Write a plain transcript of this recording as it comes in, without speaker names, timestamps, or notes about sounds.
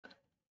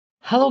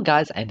Hello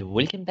guys and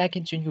welcome back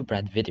into a new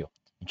brand video.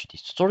 In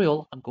today's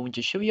tutorial, I'm going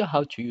to show you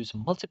how to use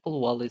multiple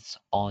wallets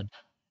on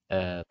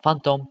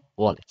Phantom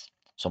wallets.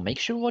 So make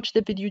sure to watch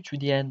the video to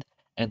the end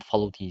and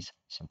follow these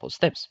simple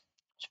steps.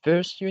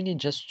 First, you need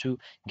just to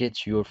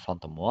get your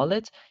Phantom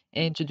wallet,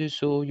 and to do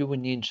so, you will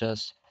need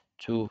just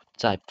to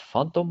type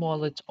Phantom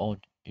wallet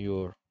on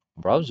your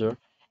browser,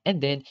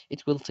 and then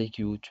it will take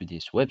you to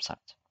this website.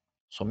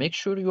 So make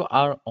sure you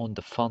are on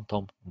the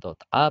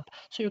phantom.app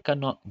so you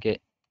cannot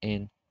get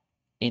in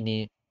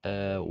any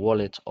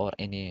wallet or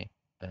any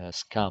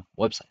scam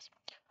websites.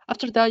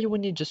 After that, you will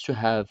need just to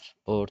have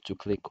or to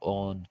click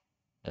on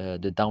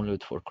the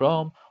download for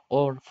Chrome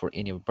or for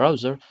any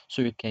browser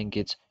so you can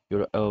get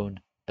your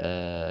own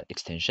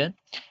extension,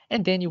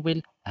 and then you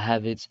will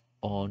have it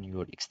on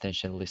your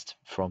extension list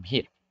from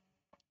here.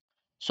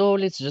 So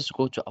let's just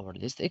go to our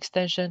list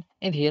extension,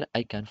 and here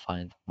I can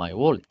find my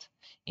wallet.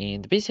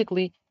 And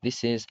basically,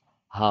 this is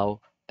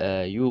how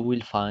you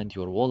will find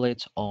your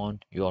wallet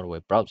on your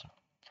web browser.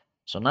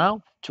 So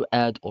now to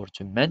add or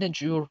to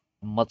manage your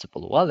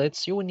multiple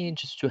wallets, you will need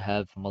just to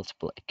have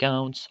multiple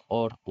accounts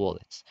or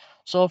wallets.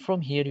 So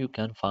from here you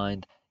can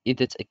find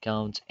edit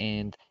account,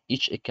 and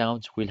each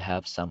account will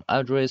have some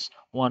address,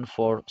 one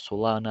for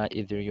Solana,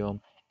 Ethereum,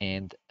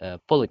 and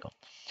Polygon.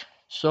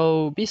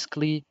 So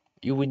basically,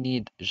 you will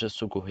need just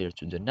to go here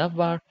to the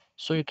navbar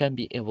so you can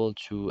be able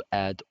to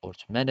add or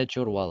to manage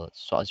your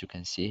wallets. So as you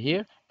can see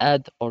here,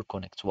 add or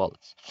connect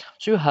wallets.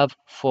 So you have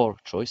four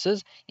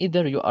choices.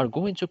 Either you are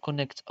going to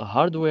connect a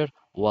hardware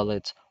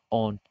wallet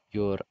on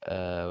your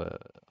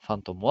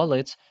Phantom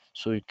wallet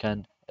so you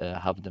can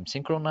have them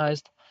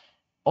synchronized,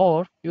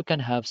 or you can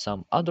have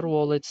some other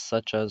wallets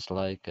such as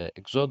like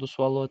Exodus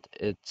wallet,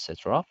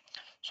 etc.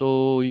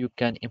 So you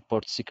can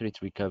import secret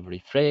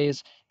recovery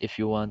phrase if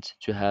you want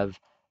to have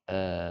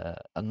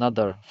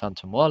another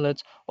Phantom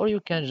wallet, or you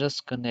can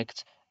just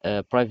connect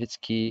private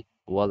key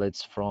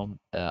wallets from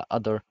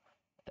other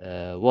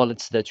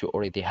wallets that you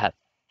already have.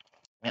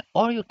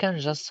 Or you can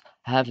just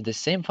have the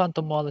same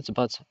Phantom wallet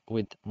but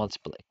with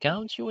multiple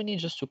accounts. You will need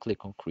just to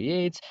click on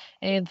create,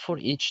 and for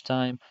each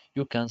time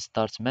you can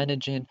start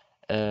managing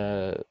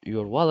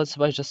your wallets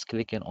by just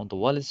clicking on the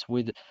wallets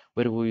with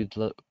where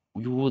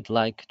you would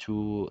like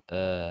to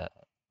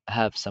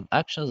have some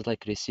actions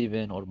like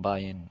receiving or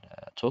buying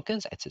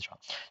tokens, etc.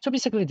 So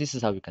basically, this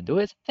is how you can do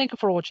it. Thank you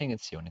for watching and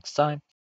see you next time.